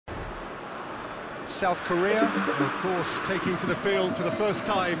South Korea, of course, taking to the field for the first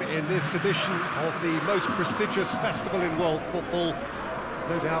time in this edition of the most prestigious festival in world football.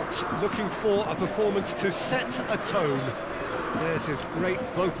 No doubt looking for a performance to set a tone. There's his great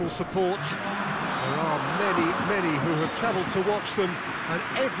vocal support. There are many who have travelled to watch them, and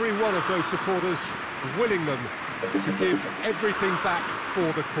every one of those supporters willing them to give everything back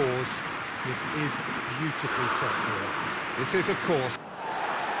for the cause. It is beautifully set here. This is, of course,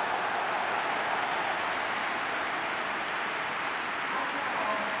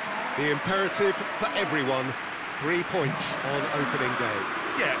 the imperative for everyone, 3 points on opening day.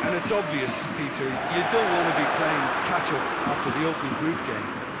 Yeah, and it's obvious, Peter, you don't want to be playing catch-up after the opening group game.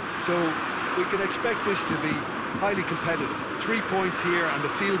 So we can expect this to be highly competitive. 3 points here and the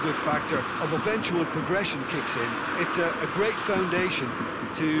feel-good factor of eventual progression kicks in. It's a great foundation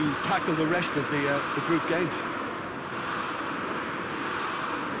to tackle the rest of the group games.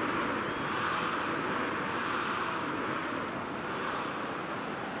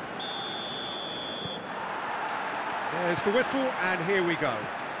 There's the whistle, and here we go.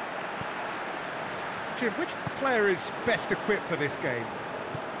 Jim, which player is best equipped for this game?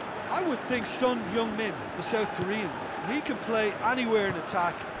 I would think Son Heung-min, the South Korean. He can play anywhere in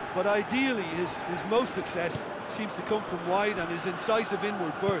attack, but ideally his most success seems to come from wide and his incisive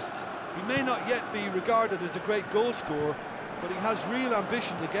inward bursts. He may not yet be regarded as a great goal scorer, but he has real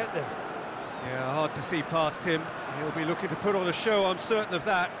ambition to get there. Yeah, hard to see past him. He'll be looking to put on a show, I'm certain of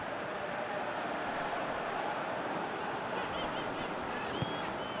that.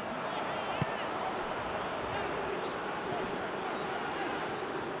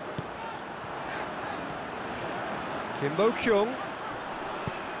 Kim Bo-kyung.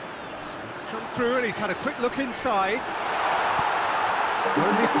 It's come through and he's had a quick look inside.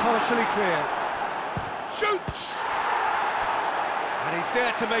 Only partially clear. Shoots! And he's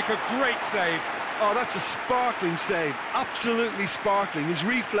there to make a great save. Oh, that's a sparkling save. Absolutely sparkling. His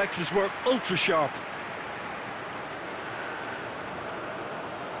reflexes were ultra-sharp.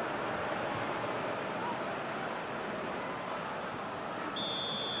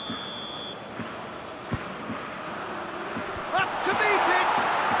 To meet it!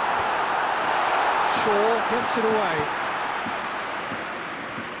 Shaw gets it away.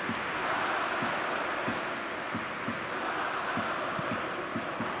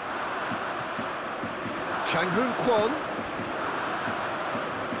 Chang Hoon Kwon.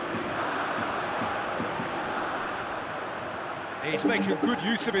 He's making good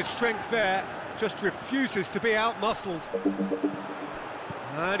use of his strength there, just refuses to be out-muscled.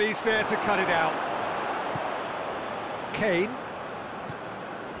 And he's there to cut it out. Kane.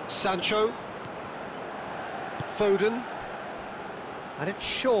 Sancho, Foden, and it's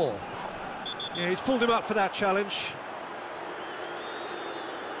Shaw. Yeah, he's pulled him up for that challenge.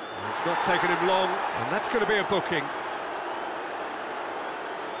 It's not taken him long, and that's going to be a booking.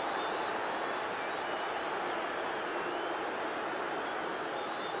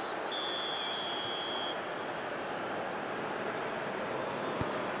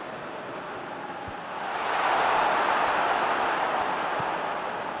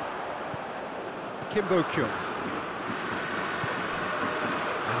 Kim Bo-kyung.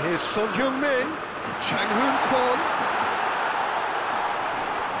 And here's Son Heung-min. Chang Hoon Kwon.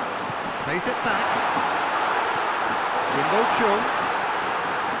 Plays it back. Kim Bo-kyung.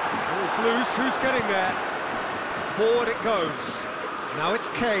 Ball's loose, who's getting there? Forward it goes. Now it's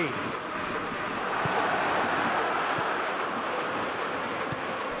Kane.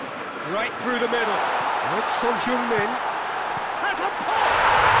 Right through the middle. Now it's Son Heung-min. Has a pop!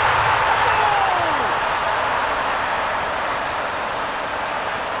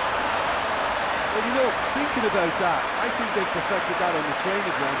 Well, you know, thinking about that, I think they perfected that on the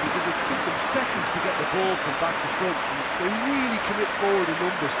training ground because it took them seconds to get the ball from back to front. And they really commit forward in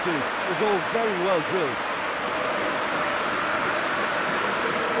numbers too. It was all very well drilled.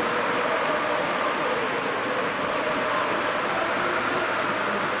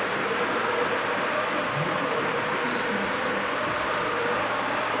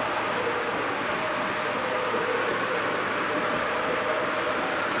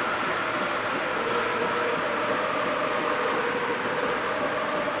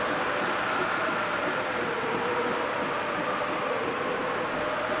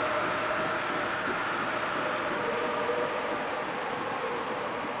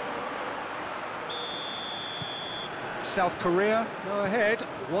 South Korea go ahead,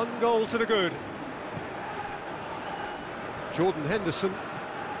 1 goal to the good. Jordan Henderson.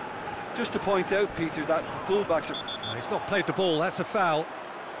 Just to point out, Peter, that the fullbacks are... No, he's not played the ball, that's a foul.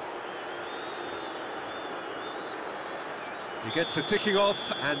 He gets a ticking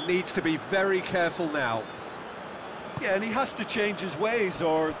off and needs to be very careful now. Yeah, and he has to change his ways,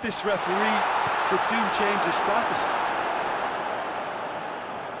 or this referee would soon change his status.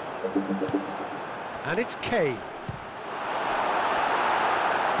 And it's Kane.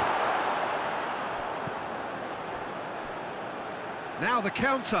 Now the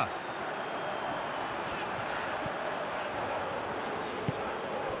counter.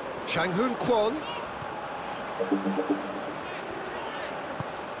 Chang-hoon Kwon.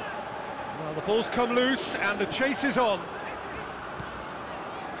 Well, the ball's come loose and the chase is on.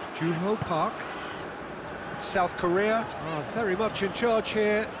 Juho Park. South Korea are very much in charge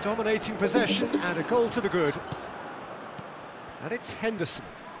here, dominating possession and a goal to the good. And it's Henderson.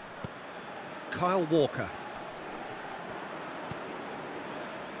 Kyle Walker.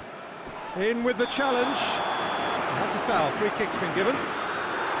 In with the challenge. That's a foul, free kick's been given.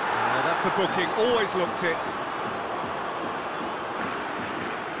 Oh, that's a booking, always looked it.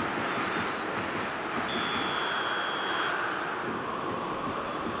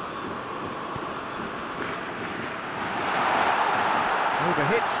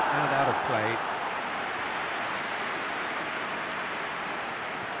 Overhit and out of play.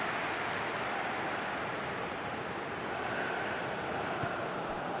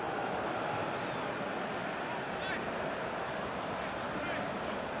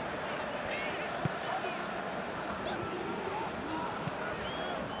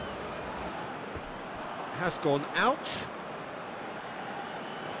 Has gone out.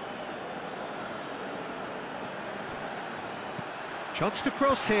 Chance to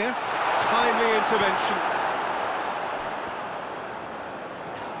cross here. Timely intervention.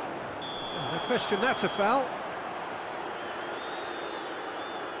 No question, that's a foul.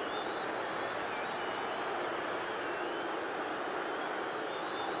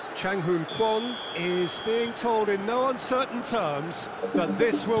 Chang-hoon Kwon is being told in no uncertain terms that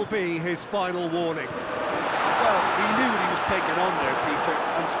this will be his final warning. Well, he knew what he was taking on there, Peter,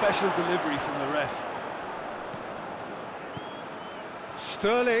 and special delivery from the ref.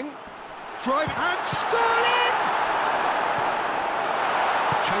 Sterling, driving, and Sterling!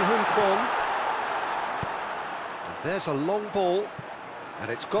 Chang-hoon Kwon. And there's a long ball, and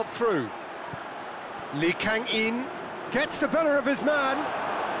it's got through. Lee Kang-in gets the better of his man.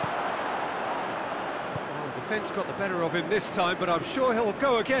 Well, the defence got the better of him this time, but I'm sure he'll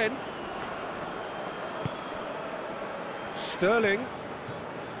go again. Sterling.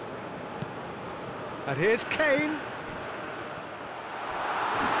 And here's Kane.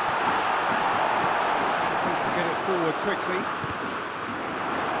 Needs to get it forward quickly.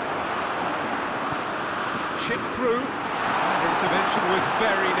 Chip through. That intervention was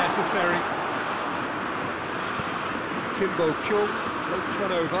very necessary. Kim Bo-kyung floats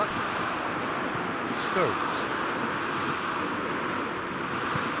one over. Stones.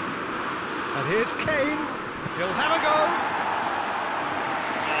 And here's Kane. He'll have a go.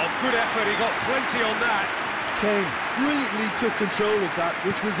 Oh, good effort, he got plenty on that. Kane brilliantly took control of that,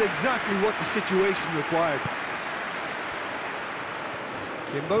 which was exactly what the situation required.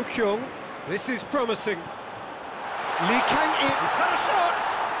 Kim Bo-kyung, this is promising. Lee Kang-in, he's had a shot!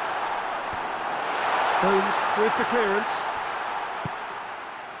 Stones with the clearance.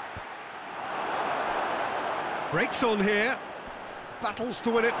 Breaks on here. Battles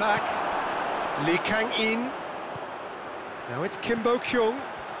to win it back. Lee Kang-in. Now it's Kim Bo-kyung.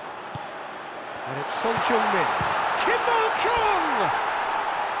 And it's Son Heung-min. Kim Bo-kyung!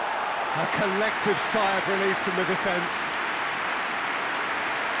 A collective sigh of relief from the defence.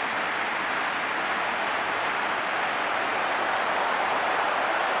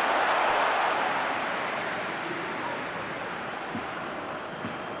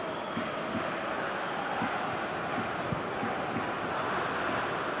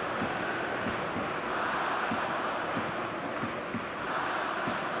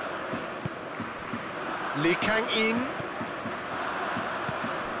 Lee Kang-in.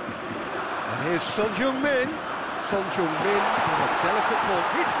 And here's Son Heung-min. Son Heung-min with a delicate ball.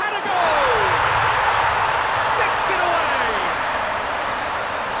 He's had a goal! Sticks it away!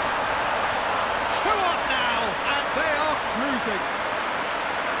 2 up now, and they are cruising.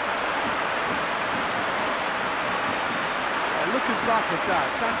 Looking back at that,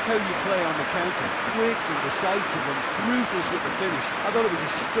 that's how you play on the counter. Quick and decisive and ruthless with the finish. I thought it was a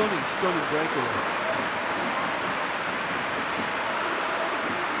stunning, stunning breakaway.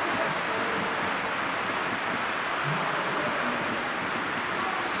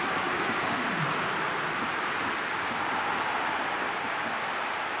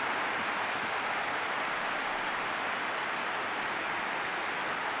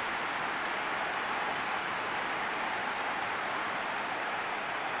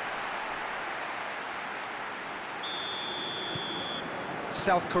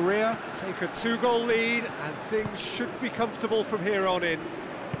 South Korea take a 2-goal lead, and things should be comfortable from here on in.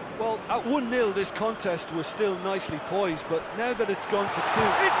 Well, at 1-0 this contest was still nicely poised, but now that it's gone to 2...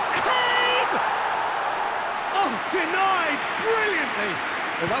 It's Kane! Oh, denied brilliantly!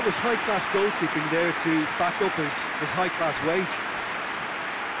 Well, that was high-class goalkeeping there to back up his high-class wage.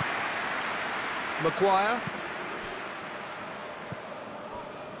 Maguire.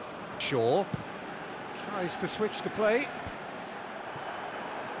 Shaw tries to switch the play.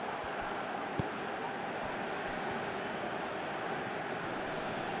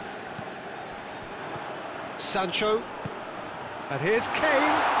 Sancho, and here's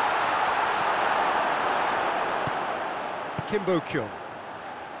Kane. Kim Bo-kyung.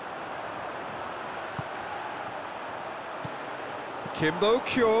 Kim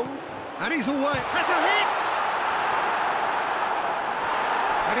Bo-kyung, and he's away. Has a hit!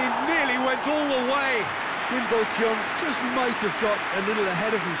 And he nearly went all the way. Kim Bo-kyung just might have got a little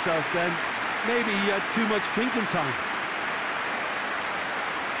ahead of himself then. Maybe he had too much thinking time.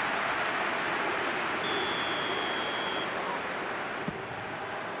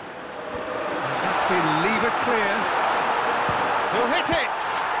 Leave it clear. He'll hit it!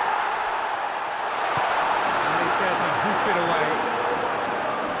 And he's there to hoof it away.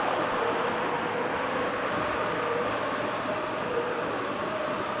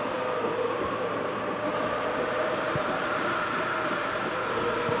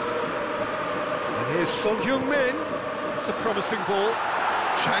 And here's Son Heung-min. It's a promising ball.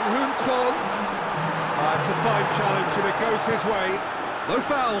 Chang-hoon Kwon. It's a fine challenge and it goes his way. No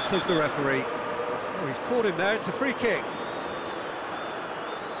foul, says the referee. Oh, he's caught him there, it's a free kick.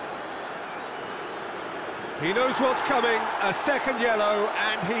 He knows what's coming, a second yellow,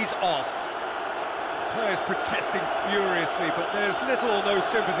 and he's off. Players protesting furiously, but there's little or no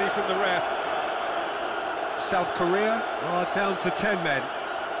sympathy from the ref. South Korea are down to 10 men.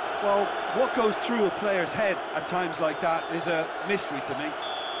 Well, what goes through a player's head at times like that is a mystery to me.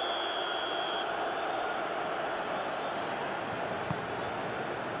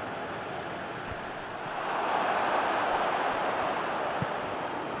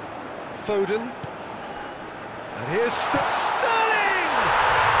 Foden, and here's Sterling!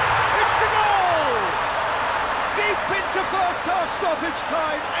 It's a goal! Deep into first half stoppage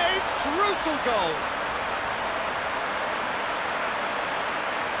time, a crucial goal!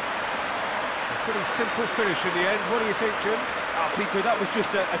 A pretty simple finish in the end, what do you think, Jim? Peter, that was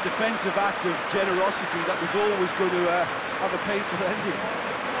just a defensive act of generosity that was always going to have a painful ending.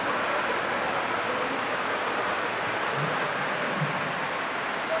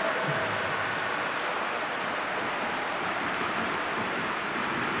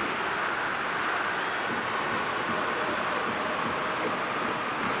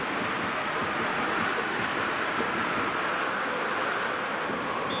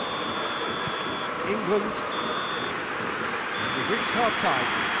 England, we've reached half-time.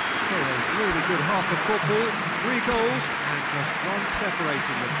 So a really good half of football, 3 goals and just one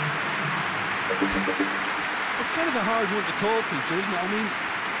separating them. It's kind of a hard one to call, Peter, isn't it? I mean,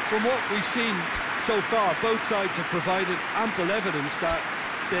 from what we've seen so far, both sides have provided ample evidence that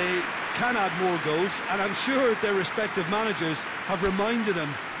they can add more goals, and I'm sure their respective managers have reminded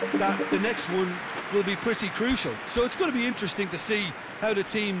them that the next one will be pretty crucial. So it's going to be interesting to see how the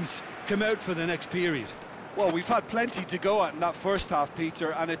teams come out for the next period. Well, we've had plenty to go at in that first half,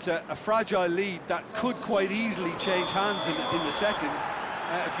 Peter, and it's a fragile lead that could quite easily change hands in the second.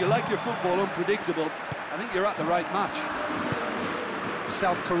 If you like your football unpredictable, I think you're at the right match.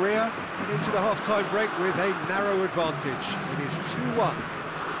 South Korea head into the half-time break with a narrow advantage. It is 2-1.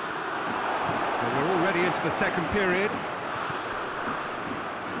 And we're already into the second period.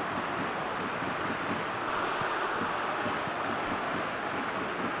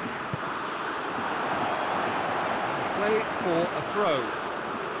 Play for a throw.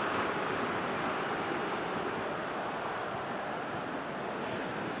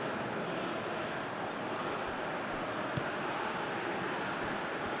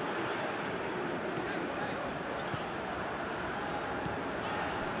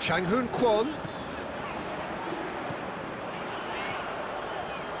 Chang-hoon Kwon.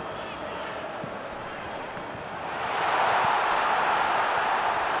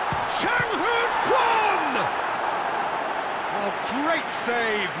 Chang-hoon Kwon! Oh, great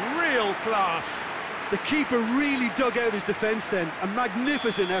save, real class. The keeper really dug out his defence then, a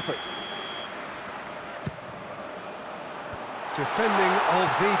magnificent effort. Defending of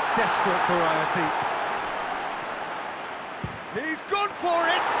the desperate variety. He's gone for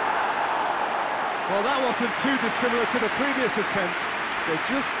it! Well, that wasn't too dissimilar to the previous attempt. They're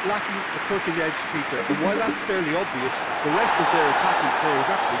just lacking the cutting edge, Peter, and while that's fairly obvious, the rest of their attacking play is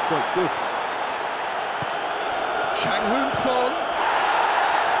actually quite good. Chang-hoon Kwon.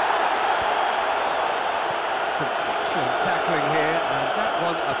 Some excellent tackling here, and that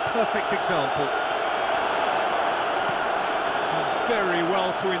one a perfect example. Done very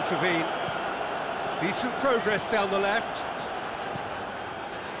well to intervene. Decent progress down the left.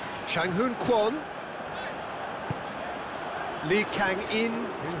 Chang-hoon Kwon. Lee Kang-in,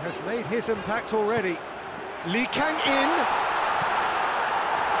 who has made his impact already. Lee Kang-in.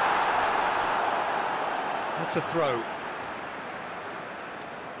 That's a throw.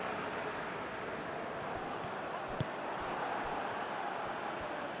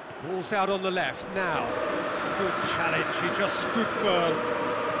 Ball's out on the left now. Good challenge, he just stood firm.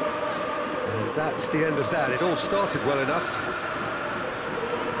 And that's the end of that. It all started well enough.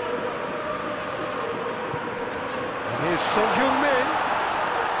 And here's Son Heung-min.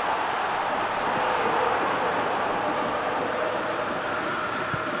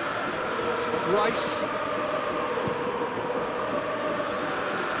 Rice.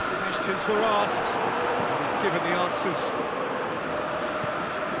 Questions were asked, and he's given the answers.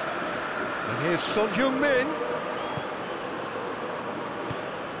 And here's Son Heung-min.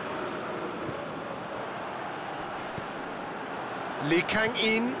 Lee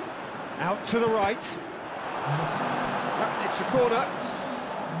Kang-in, out to the right. It's a corner.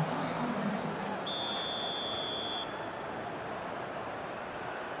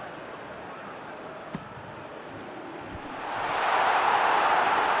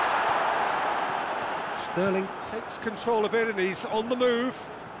 Sterling takes control of it and he's on the move.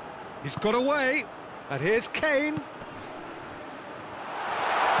 He's got away, and here's Kane.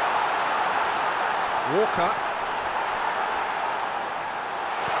 Walker.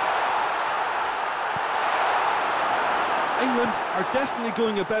 England are definitely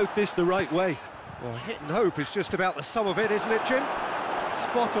going about this the right way. Well, hit and hope is just about the sum of it, isn't it, Jim?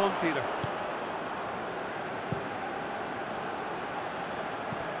 Spot on, Peter.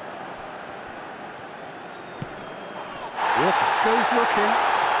 Walker goes looking.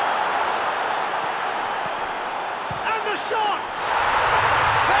 And the shot!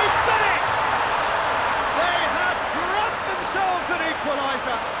 They've done it! They have grabbed themselves an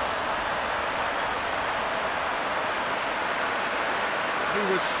equaliser. He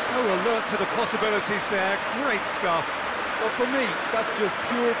was so alert to the possibilities there. Great stuff. Well, for me, that's just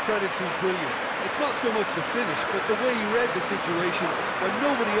pure predatory brilliance. It's not so much the finish, but the way he read the situation when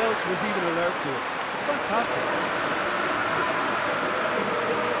nobody else was even alert to it. It's fantastic.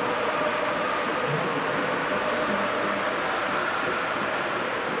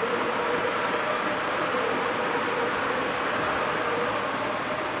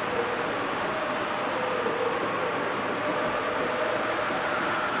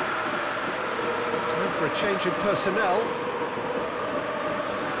 For a change in personnel.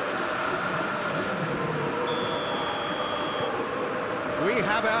 We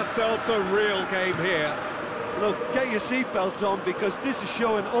have ourselves a real game here. Look, get your seatbelts on because this is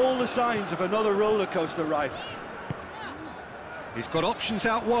showing all the signs of another roller coaster ride. He's got options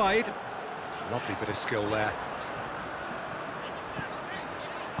out wide. Lovely bit of skill there.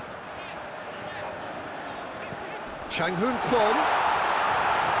 Chang-hoon Kwon.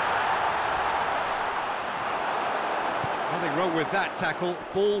 Nothing wrong with that tackle,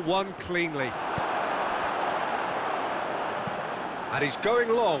 ball won cleanly. And he's going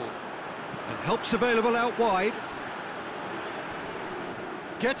long, and help's available out wide.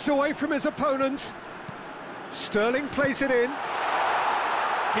 Gets away from his opponent. Sterling plays it in.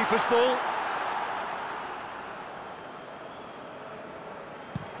 Keeper's ball.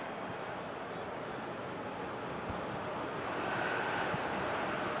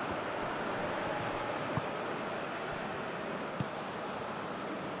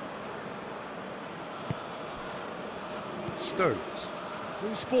 Stones.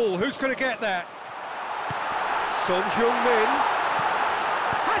 Who's ball? Who's going to get that? Son Heung-min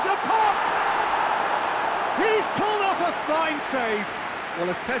has a pop! He's pulled off a fine save. Well,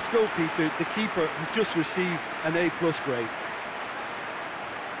 as tests go, Peter, the keeper has just received an A+ grade.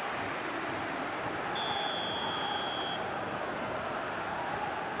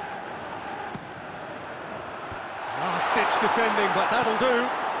 Last-ditch defending, but that'll do.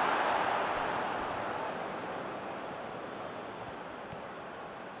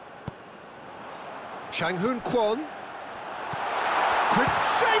 Chang-hoon Kwon. Quick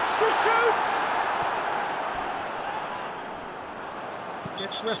shapes to shoot!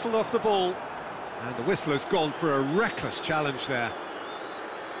 Gets wrestled off the ball. And the whistler's gone for a reckless challenge there.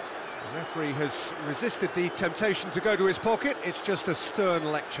 The referee has resisted the temptation to go to his pocket. It's just a stern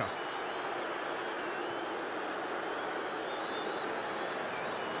lecture.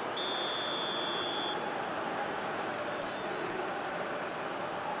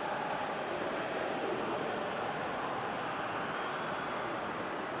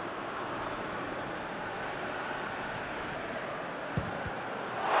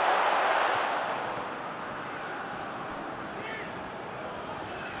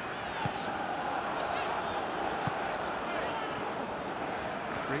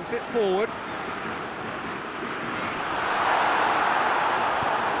 Brings it forward.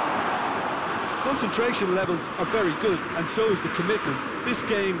 Concentration levels are very good, and so is the commitment. This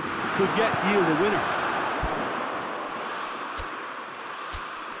game could yet yield a winner.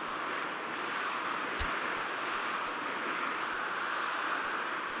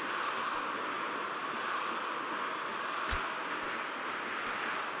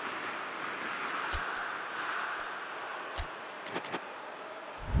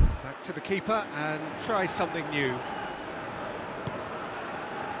 Back to the keeper and try something new.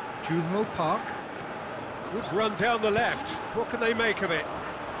 Juho Park. Good run down the left. What can they make of it?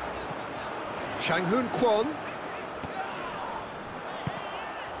 Changhoon Kwon.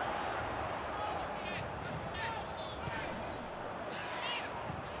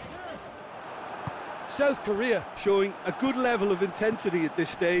 South Korea showing a good level of intensity at this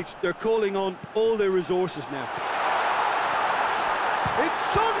stage. They're calling on all their resources now. It's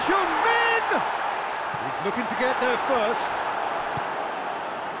Son Heung-min! He's looking to get there first.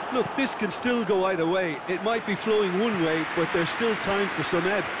 Look, this can still go either way. It might be flowing one way, but there's still time for some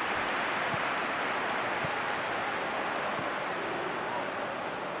ebb.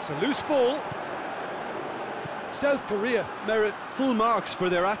 It's a loose ball. South Korea merit full marks for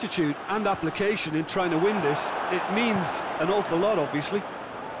their attitude and application in trying to win this. It means an awful lot, obviously.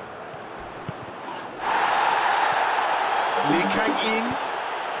 Lee Kang-in.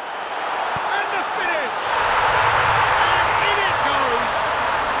 And the finish! And in it goes!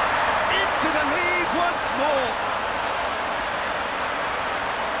 Into the lead once more!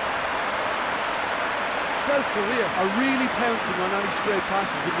 South Korea are really pouncing on any stray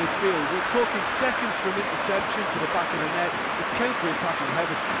passes in midfield. We're talking seconds from interception to the back of the net. It's counter-attacking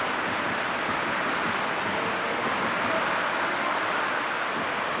heaven.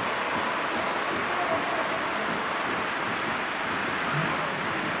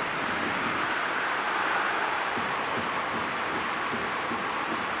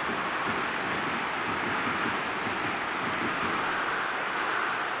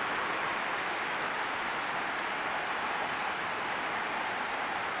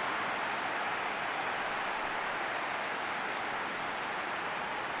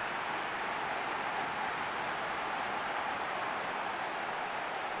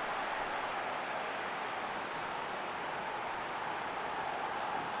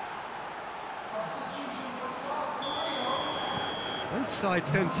 Both sides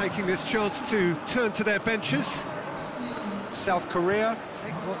then taking this chance to turn to their benches. South Korea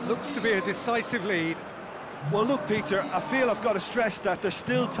take what looks to be a decisive lead. Well, look, Peter, I feel I've got to stress that there's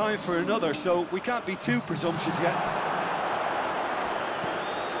still time for another, so we can't be too presumptuous yet.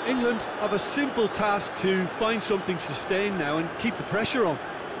 England have a simple task to find something sustained now and keep the pressure on.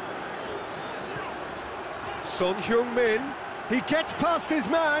 Son Heung-min, he gets past his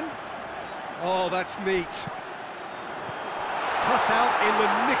man. Oh, that's neat. Cut out in the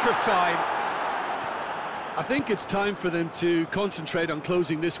nick of time. I think it's time for them to concentrate on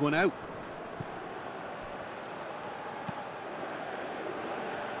closing this one out.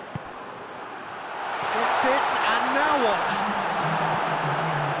 Gets it, and now what?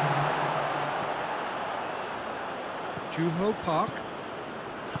 Juho Park.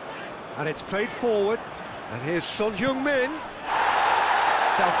 And it's played forward. And here's Son Heung-min.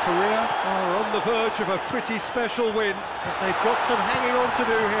 South Korea are on the verge of a pretty special win, but they've got some hanging on to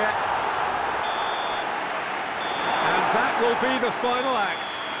do here. And that will be the final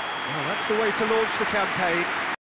act. Well, that's the way to launch the campaign.